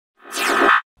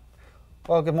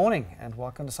Well, good morning and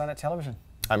welcome to SIRENNET Television.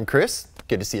 I'm Chris.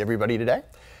 Good to see everybody today.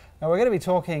 Now we're going to be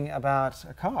talking about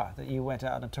a car that you went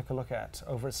out and took a look at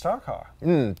over at Star Car.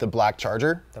 The black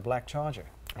Charger. The black Charger.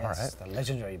 Yes, All right. the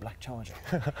legendary black Charger.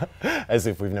 As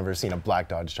if we've never seen a black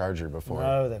Dodge Charger before.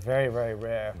 No, they're very, very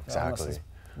rare. They're almost Exactly. as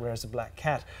rare as a black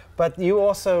cat. But you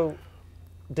also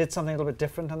did something a little bit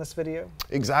different on this video?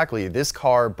 Exactly. This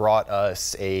car brought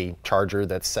us a Charger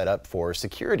that's set up for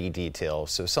security detail.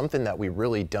 So something that we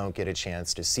really don't get a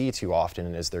chance to see too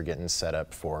often as they're getting set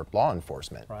up for law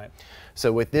enforcement. Right.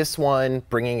 So with this one,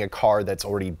 bringing a car that's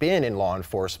already been in law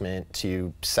enforcement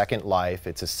to second life,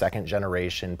 it's a second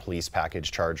generation police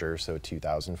package Charger, so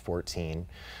 2014.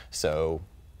 So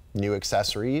new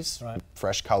accessories, right,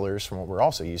 fresh colors from what we're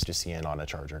also used to seeing on a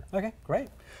Charger. Okay, great.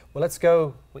 Well, let's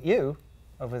go with you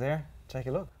over there. Take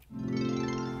a look.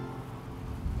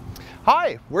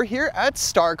 Hi, we're here at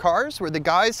Star Cars where the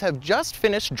guys have just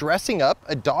finished dressing up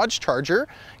a Dodge Charger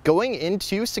going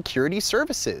into security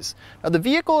services. Now the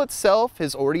vehicle itself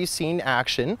has already seen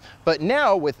action, but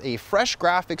now with a fresh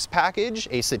graphics package,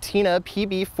 a Setina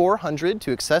PB400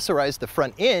 to accessorize the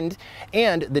front end,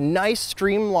 and the nice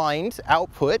streamlined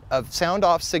output of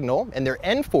SoundOff signal and their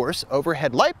nFORCE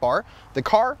overhead light bar, the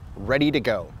car ready to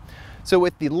go. So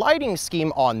with the lighting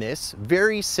scheme on this,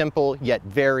 very simple yet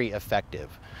very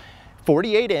effective.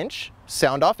 48-inch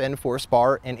SoundOff nFORCE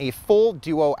bar and a full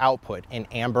duo output in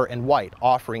amber and white,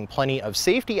 offering plenty of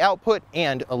safety output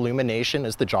and illumination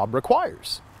as the job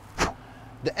requires.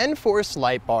 The nFORCE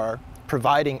light bar,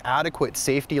 providing adequate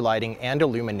safety lighting and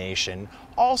illumination,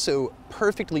 also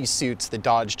perfectly suits the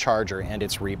Dodge Charger and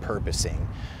its repurposing.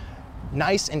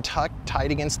 Nice and tucked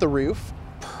tight against the roof,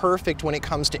 perfect when it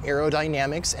comes to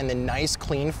aerodynamics and the nice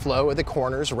clean flow of the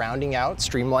corners rounding out,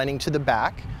 streamlining to the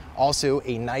back. Also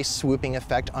a nice swooping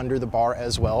effect under the bar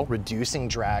as well, reducing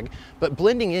drag, but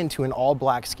blending into an all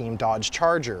black scheme Dodge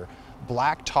Charger.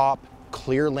 Black top,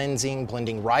 clear lensing,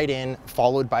 blending right in,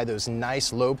 followed by those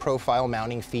nice low profile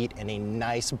mounting feet and a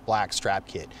nice black strap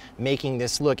kit, making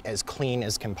this look as clean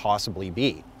as can possibly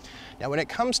be. Now when it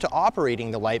comes to operating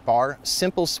the light bar,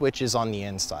 simple switches on the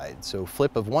inside. So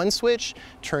flip of one switch,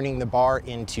 turning the bar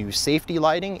into safety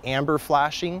lighting, amber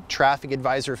flashing, traffic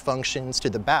advisor functions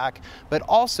to the back, but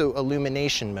also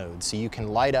illumination mode. So you can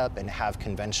light up and have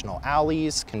conventional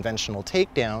alleys, conventional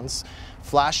takedowns,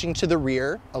 flashing to the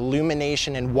rear,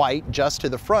 illumination in white just to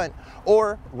the front,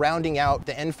 or rounding out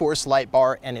the nFORCE light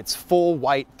bar and its full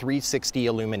white 360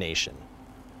 illumination.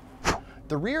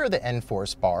 The rear of the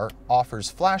nFORCE bar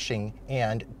offers flashing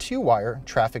and two-wire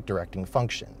traffic directing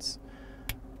functions.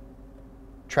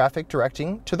 Traffic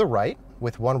directing to the right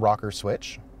with one rocker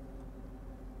switch.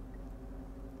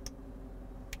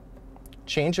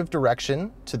 Change of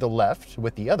direction to the left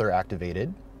with the other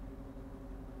activated.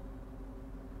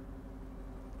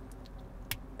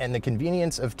 And the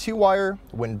convenience of two-wire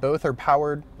when both are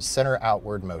powered, center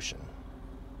outward motion.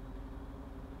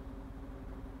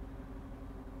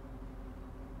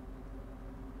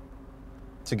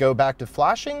 To go back to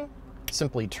flashing,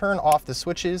 simply turn off the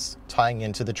switches, tying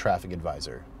into the traffic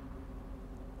advisor.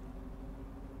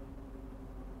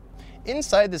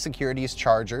 Inside the security's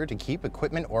Charger, to keep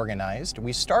equipment organized,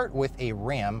 we start with a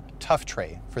RAM tough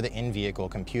tray for the in-vehicle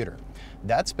computer.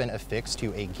 That's been affixed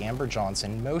to a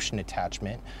Gamber-Johnson motion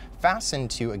attachment fastened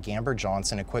to a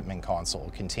Gamber-Johnson equipment console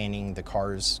containing the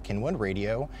car's Kenwood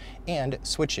radio and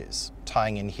switches,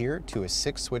 tying in here to a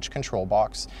 6-switch control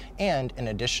box and an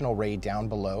additional ray down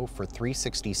below for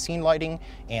 360 scene lighting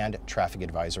and traffic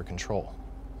advisor control.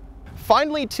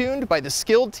 Finely tuned by the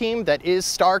skilled team that is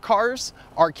Star Cars,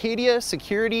 Arcadia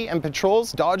Security and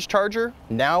Patrol's Dodge Charger,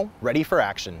 now ready for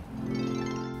action.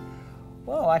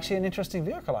 Well, actually an interesting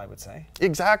vehicle, I would say.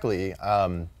 Exactly.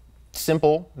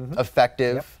 Simple,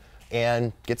 effective,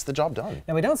 and gets the job done.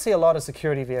 Now, we don't see a lot of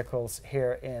security vehicles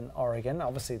here in Oregon.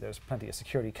 Obviously, there's plenty of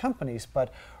security companies,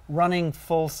 but running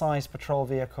full-size patrol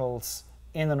vehicles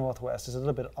in the Northwest is a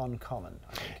little bit uncommon,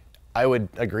 I think. I would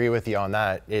agree with you on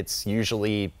that. It's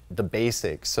usually the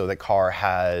basics. So the car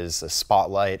has a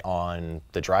spotlight on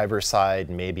the driver's side,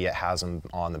 maybe it has them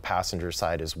on the passenger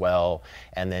side as well,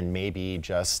 and then maybe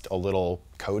just a little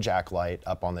Kojak light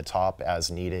up on the top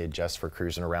as needed just for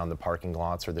cruising around the parking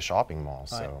lots or the shopping mall.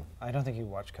 So I don't think you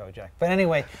watch Kojak. But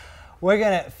anyway, we're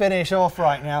going to finish off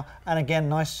right now. And again,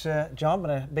 nice job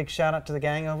and a big shout out to the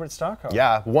gang over at Star Car.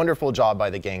 Yeah, wonderful job by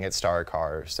the gang at Star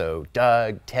Car. So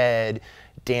Doug, Ted,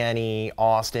 Danny,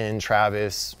 Austin,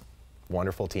 Travis,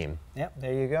 wonderful team. Yep,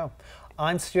 there you go.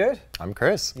 I'm Stuart. I'm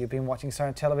Chris. You've been watching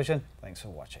SIRENNET Television. Thanks for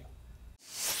watching.